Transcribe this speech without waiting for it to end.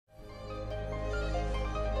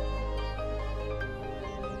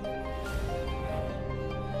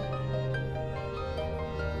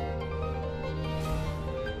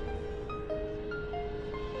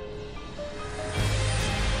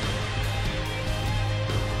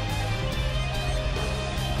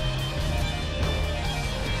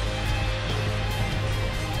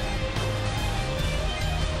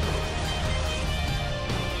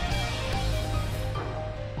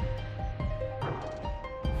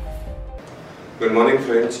Good morning,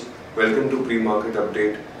 friends. Welcome to pre-market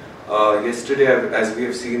update. Yesterday, as we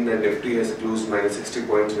have seen, that Nifty has closed minus 60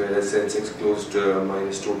 points, whereas Sensex closed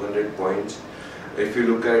minus 200 points. If you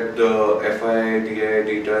look at the FI DI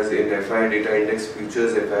data, in FI data index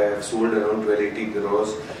futures, FI have sold around 1280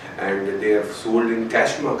 crores, and they have sold in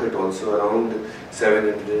cash market also around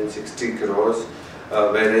 760 crores.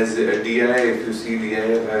 Whereas DI, if you see,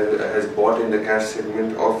 DI has bought in the cash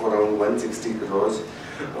segment of around 160 crores.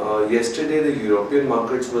 Yesterday the European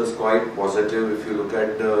markets was quite positive. If you look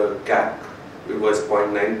at the CAC, it was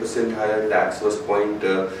 0.9% higher, DAX was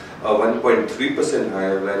 1.3%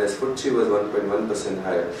 higher, whereas FTSE was 1.1%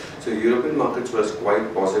 higher. So European markets was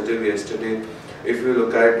quite positive yesterday. If you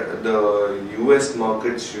look at the US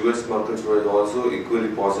markets were also equally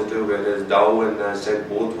positive, whereas Dow and Nasdaq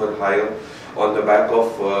both were higher on the back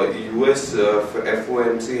of US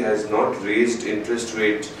FOMC has not raised interest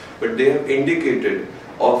rates, but they have indicated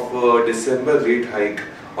of December rate hike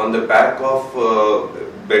on the back of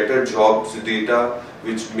better jobs data,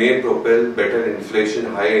 which may propel better inflation,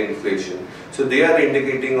 higher inflation. So they are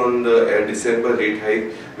indicating on the December rate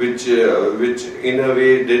hike, which in a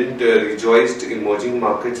way didn't rejoice emerging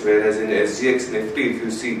markets, whereas in SGX Nifty, if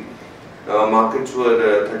you see, markets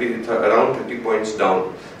were around 30 points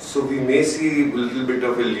down. So we may see a little bit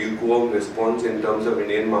of a lukewarm response in terms of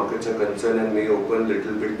Indian markets are concerned, and may open a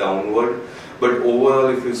little bit downward. But overall,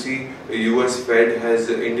 if you see, US Fed has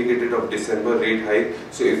indicated of December rate hike.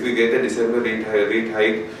 So if we get a December rate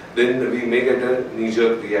hike, then we may get a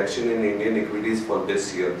knee-jerk reaction in Indian equities for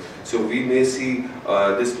this year. So we may see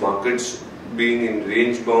this markets being in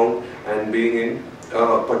range bound and being in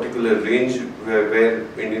a particular range where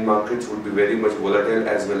Indian markets would be very much volatile,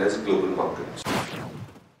 as well as global markets.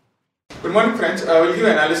 Good morning, friends. I will give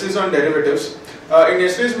analysis on derivatives. In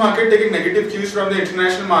yesterday's market, taking negative cues from the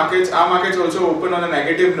international markets, our markets also open on a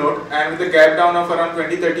negative note, and with a gap down of around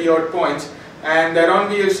 20-30 odd points. And thereon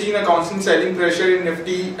we have seen a constant selling pressure in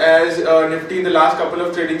Nifty, as Nifty in the last couple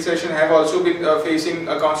of trading sessions have also been facing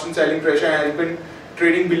a constant selling pressure and has been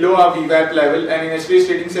trading below our VWAP level. And in yesterday's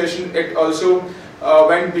trading session, it also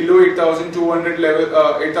went below 8,200 level,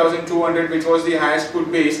 8,200, which was the highest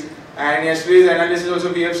put base. And yesterday's analysis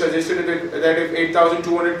also, we have suggested that if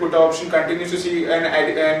 8,200 put option continues to see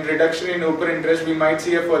an reduction in open interest, we might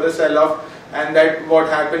see a further sell-off, and that what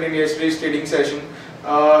happened in yesterday's trading session,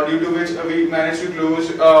 due to which we managed to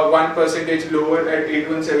close 1% lower at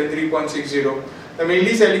 8173.60. The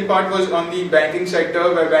mainly selling part was on the banking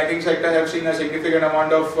sector, where banking sector have seen a significant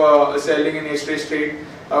amount of selling in yesterday's trade.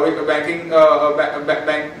 Bank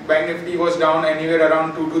Nifty was down anywhere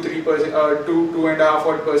around 2 to 3%,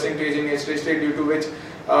 2.5% in yesterday's trade, due to which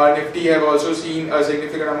Nifty have also seen a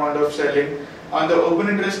significant amount of selling. On the open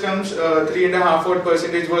interest terms,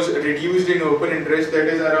 3.5% was reduced in open interest. That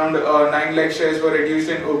is around 9 lakh shares were reduced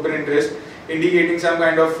in open interest, indicating some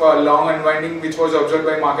kind of long unwinding which was observed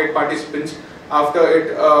by market participants after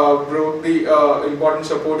it broke the important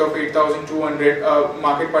support of 8,200.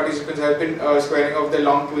 Market participants have been squaring off their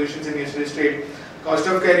long positions in yesterday's trade. Cost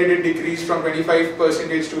of carry did decrease from 25%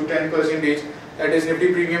 to 10%. That is,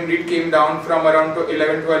 Nifty premium rate came down from around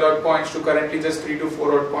 11-12 odd points to currently just 3 to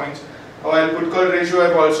 4 odd points. While put call ratio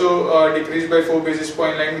have also decreased by 4 basis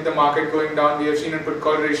point, line with the market going down. We have seen a put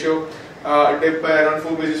call ratio dip by around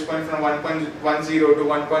 4 basis point from 1.10 to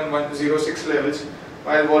 1.106 levels,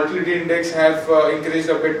 while volatility index have increased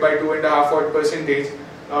a bit by 2.5%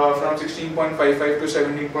 from 16.55 to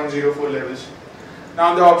 17.04 levels.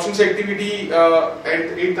 Now the options activity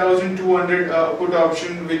at 8,200 put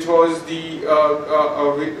option, which was the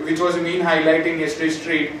main highlight in yesterday's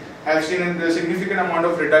trade, have seen a significant amount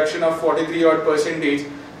of reduction of 43 odd %,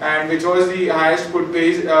 and which was the highest put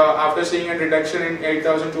base. After seeing a reduction in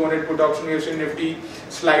 8,200 put option, we have seen Nifty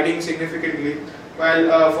sliding significantly,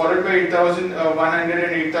 while followed by 8,100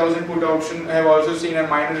 and 8,000 put option have also seen a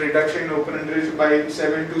minor reduction in open interest by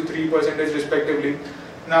 7 to 3% respectively.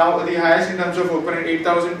 Now the highest in terms of open,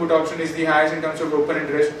 8,000 put option is the highest in terms of open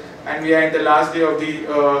interest, and we are in the last day of the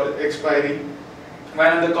expiry.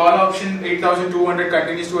 While on the call option, 8,200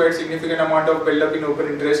 continues to add significant amount of build up in open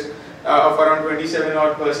interest of around 27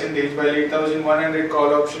 odd %, while 8,100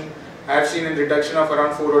 call option have seen a reduction of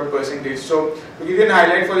around 4 odd %. So to give you a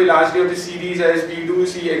highlight for the last day of the series, as we do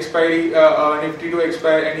see expiry Nifty to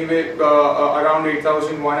expire anyway around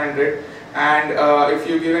 8,100, and if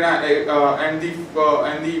you give the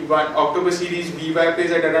October series VWAP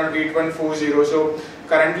is at around 8140. So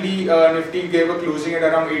currently Nifty gave a closing at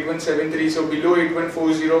around 8173. So below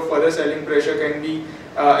 8140, further selling pressure can be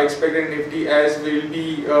expected in Nifty, as will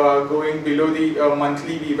be going below the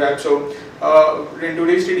monthly VWAP. So In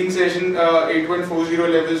today's trading session, 8140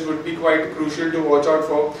 levels would be quite crucial to watch out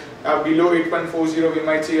for. Below 8140, we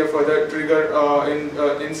might see a further trigger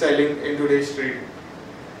in selling in today's trade.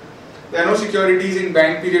 There are no securities in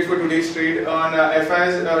bank period for today's trade. On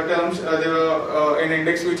FI's terms, there were in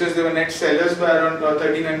index futures there were net sellers by around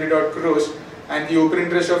 1300 odd crores, and the open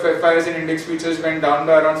interest of FIs in index futures went down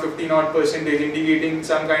by around 15 odd percentage, indicating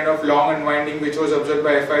some kind of long unwinding which was observed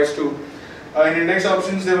by FIs too. In index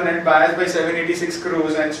options, there were net buyers by 786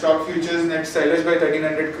 crores and stock futures net sellers by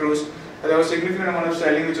 1300 crores. There was significant amount of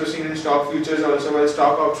selling which was seen in stock futures also, while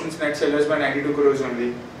stock options net sellers by 92 crores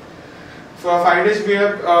only. For 5 days we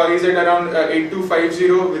have is at around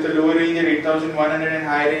 8250 with a lower range at 8100 and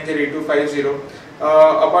higher range at 8250.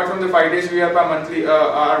 Apart from the 5 days we have our monthly,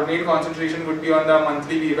 our main concentration would be on the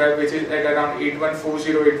monthly VWAP, which is at around 8140,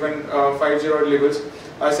 8150 levels.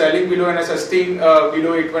 Selling below and a sustain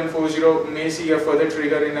below 8140 may see a further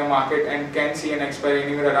trigger in the market and can see an expiry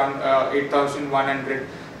anywhere around 8100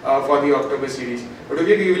 for the October series. But to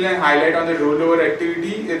give you a highlight on the rollover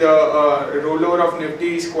activity, the rollover of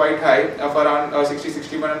Nifty is quite high of around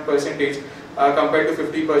 60-61% compared to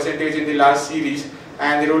 50% in the last series,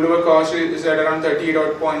 and the rollover cost is at around 38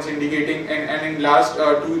 odd points, indicating and in last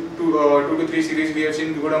 2 to 3 series we have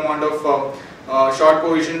seen good amount of short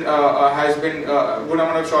position has been good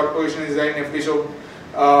amount of short position is there in Nifty. So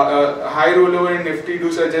high rollover in Nifty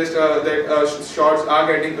do suggest that shorts are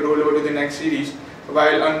getting rollover to the next series.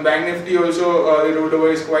 While on Bank Nifty also the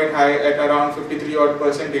rollover is quite high at around 53 odd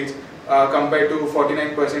percentage compared to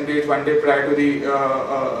 49% one day prior to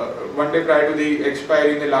the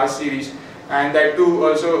expiry in the last series, and that too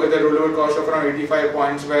also the rollover cost of around 85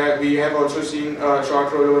 points, where we have also seen short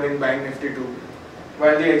rollover in Bank Nifty too.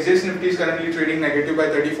 While the Axis Nifty is currently trading negative by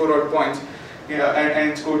 34 odd points, and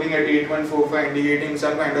it's quoting at 8145, indicating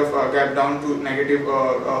some kind of gap down to negative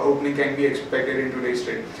opening can be expected in today's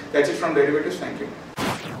trade. That's it from derivatives. Thank you.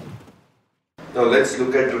 Now let's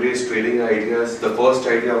look at today's trading ideas. The first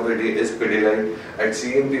idea of the day is Pidilite. At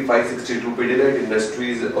CMP 562, Pidilite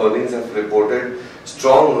Industries earnings have reported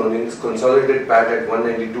strong earnings. Consolidated PAT at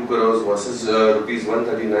 192 crores versus rupees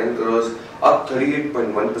 139 crores, up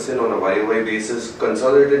 38.1% on a YOY basis.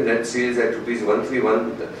 Consolidated net sales at rupees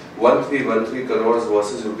 1313 crores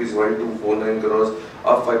versus rupees 1249 crores,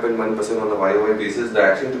 up 5.1% on a YOY basis. The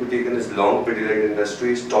action to be taken is long Pidilite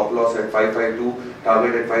Industries, stop loss at 552,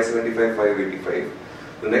 target at 575, 585.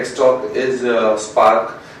 The next stock is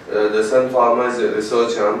Spark, the Sun Pharma's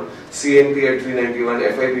research arm. CMP at 391,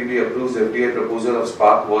 FIPB approves FDI proposal of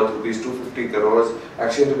Spark worth rupees 250 crores.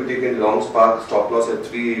 Action to be taken long Spark, stop loss at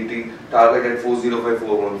 380, target at 405,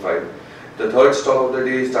 415. The third stock of the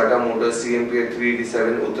day is Tata Motors. CMP at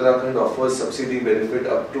 387, Uttarakhand offers subsidy benefit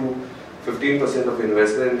up to 15% of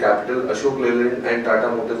investment in capital. Ashok Leyland and Tata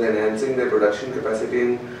Motors enhancing their production capacity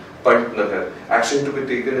in Pantnagar. Action to be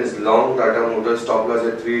taken is long Tata Motors, stop loss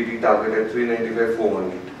at 380, target at 395,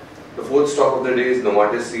 400. The fourth stock of the day is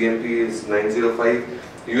Novartis. CMP is 905.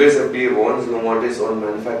 US FDA warns Novartis on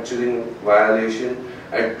manufacturing violation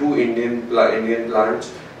at 2 Indian plants.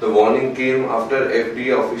 The warning came after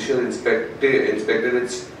FDA official inspected its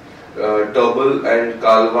Turbal and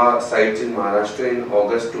Kalwa sites in Maharashtra in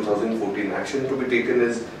August 2014. Action to be taken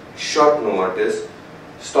is short Novartis,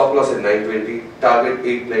 stop loss at 920, target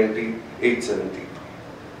 890, 870.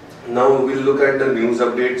 Now we'll look at the news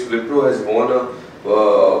updates. Wipro has won a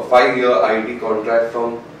 5-year IT contract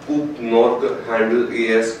from Coop Norge, handle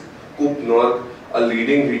AS Coop Norge, a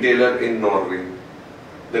leading retailer in Norway.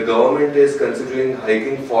 The government is considering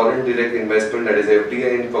hiking foreign direct investment, that is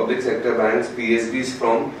FDI, in public sector banks, PSBs,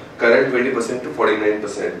 from current 20% to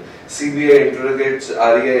 49%. CBI interrogates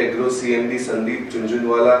REI Agro CMD Sandeep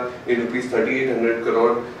Chunjunwala in rupees 3,800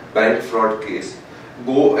 crore bank fraud case.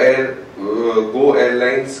 Go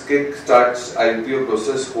Airlines kick starts IPO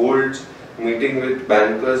process, holds meeting with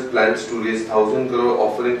bankers, plans to raise 1,000 crore,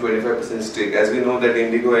 offering 25% stake. As we know that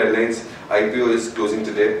Indigo Airlines IPO is closing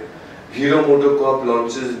today. Hero MotoCorp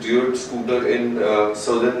launches Duet scooter in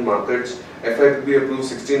southern markets. FIPB approves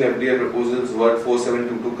 16 FDI proposals worth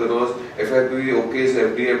 4722 crores. FIPB okays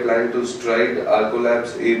FDI plan to Stride,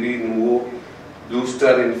 Arcolabs, AB, Nuvo, Blue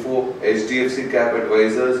Star Info, HDFC Cap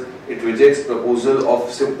Advisors. It rejects proposal of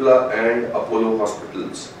Cipla and Apollo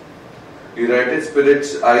Hospitals. United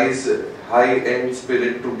Spirits eyes high-end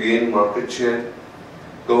spirit to gain market share.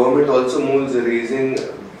 Government also moves raising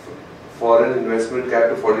foreign investment cap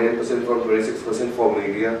to 49% from 26% for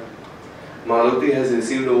media. Maruti has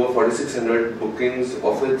received over 4,600 bookings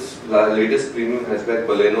of its latest premium hatchback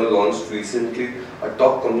Baleno, launched recently. A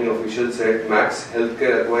top company official said Max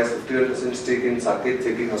Healthcare acquires 51% stake in Saket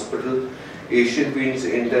City Hospital. Asian Paints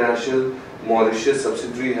International Mauritius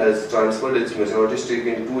subsidiary has transferred its majority stake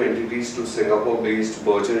in 2 entities to Singapore-based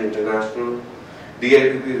Berger International.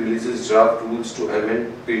 DIPP releases draft rules to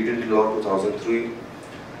amend Patent Law 2003.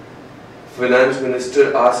 Finance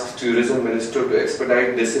Minister asks Tourism Minister to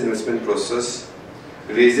expedite disinvestment process.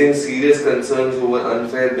 Raising serious concerns over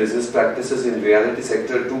unfair business practices in reality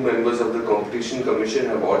sector, 2 members of the Competition Commission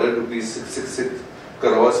have ordered ₹666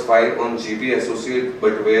 crores fine on GP Associate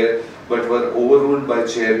but were overruled by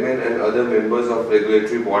chairman and other members of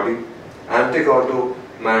regulatory body. Amtech Auto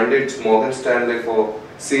mandates Morgan Stanley for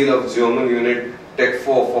sale of German unit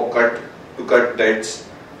Tech4 to cut debts.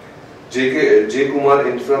 J. Kumar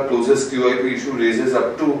Infra closes QIP issue, raises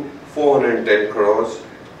up to 410 crores.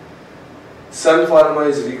 Sun Pharma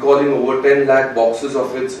is recalling over 10 lakh boxes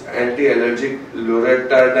of its anti-allergic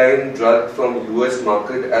loratadine drug from US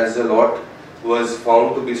market as the lot was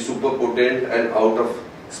found to be super potent and out of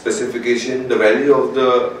specification. The value of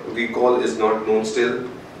the recall is not known still.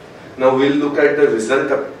 Now we'll look at the result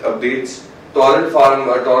updates. Torrent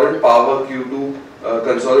Power Q2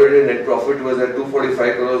 consolidated net profit was at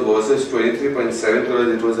 245 crores versus 23.7 crores.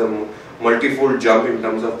 It was a multifold jump in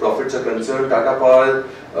terms of profits are concerned. Tata Power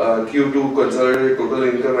Q2 consolidated total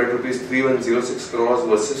income at rupees 3106 crores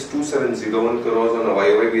versus 2701 crores on a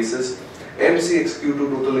YOY basis. MCX Q2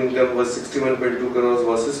 total income was 61.2 crores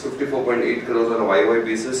versus 54.8 crores on a YOY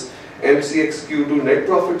basis. MCX Q2 net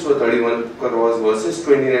profits were 31 crores versus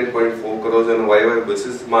 29.4 crores on a YOY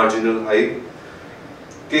basis, marginal high.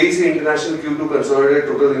 KEC International Q2 consolidated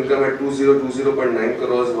total income at 2020.9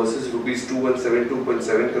 crores versus rupees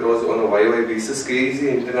 2172.7 crores on a YOY basis. KEC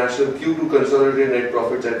International Q2 consolidated net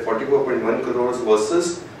profits at 44.1 crores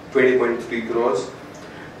versus 20.3 crores.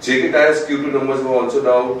 JK Tyre's Q2 numbers were also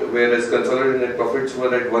out, whereas consolidated net profits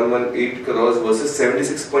were at 118 crores versus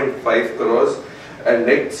 76.5 crores, and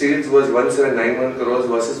net sales was 1791 crores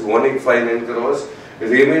versus 1859 crores.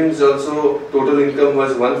 Raymond's also total income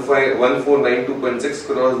was 1492.6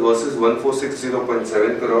 crores versus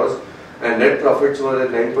 1460.7 crores, and net profits were at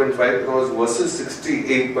 9.5 crores versus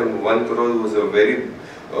 68.1 crores. It was a very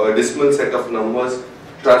dismal set of numbers.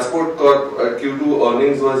 Transport Corp Q2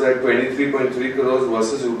 earnings was at 23.3 crores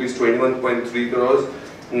versus rupees 21.3 crores,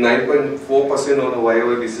 9.4% on a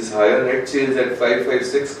YOY basis higher. Net sales at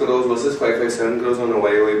 556 crores versus 557 crores on a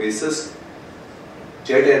YOY basis.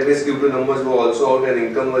 Jet Airways Q2 numbers were also out, and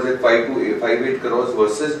income was at 5258 crores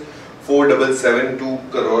versus 4772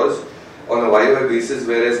 crores on a YOY basis,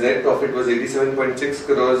 whereas net profit was 87.6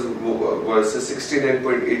 crores versus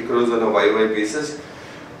 69.8 crores on a YOY basis.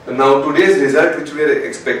 Now today's result which we are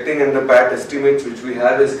expecting and the PAT estimates which we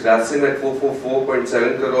have is Grasim at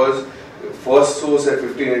 444.7 crores, First Source at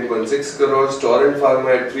 59.6 crores, Torrent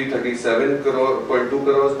Pharma at 337.2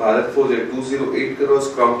 crores, Bharat Forge at 208 crores,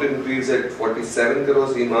 Crompton Greaves at 47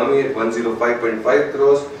 crores, Imami at 105.5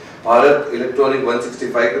 crores, Bharat Electronic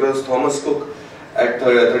 165 crores, Thomas Cook at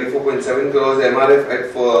 34.7 crores, MRF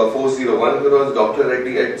at 401 crores, Dr.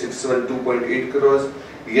 Reddy at 612.8 crores,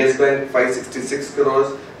 Yes Bank 566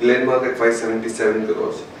 crores, Glenmark at 577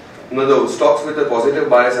 crores. Now the stocks with a positive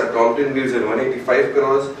bias are Crompton Greaves at 185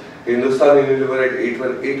 crores, Hindustan Unilever at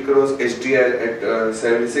 818 crores, HDI at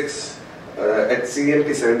 76, at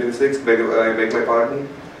CMT 76, I beg my pardon,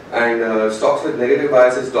 and stocks with negative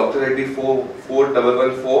biases Dr. Reddy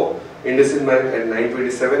 4114, IndusInd Bank at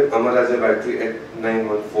 927, Amar Raja Battery at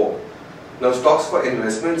 914. Now stocks for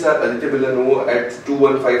investments are Aditya Birla Nuvo at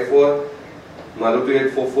 2154, Maruti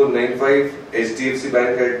at 4495, HDFC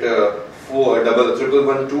Bank at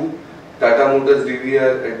 4112, Tata Motors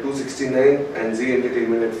DVR at 269, and Z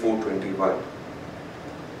Entertainment at 421.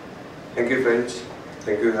 Thank you friends.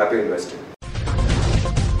 Thank you. Happy investing.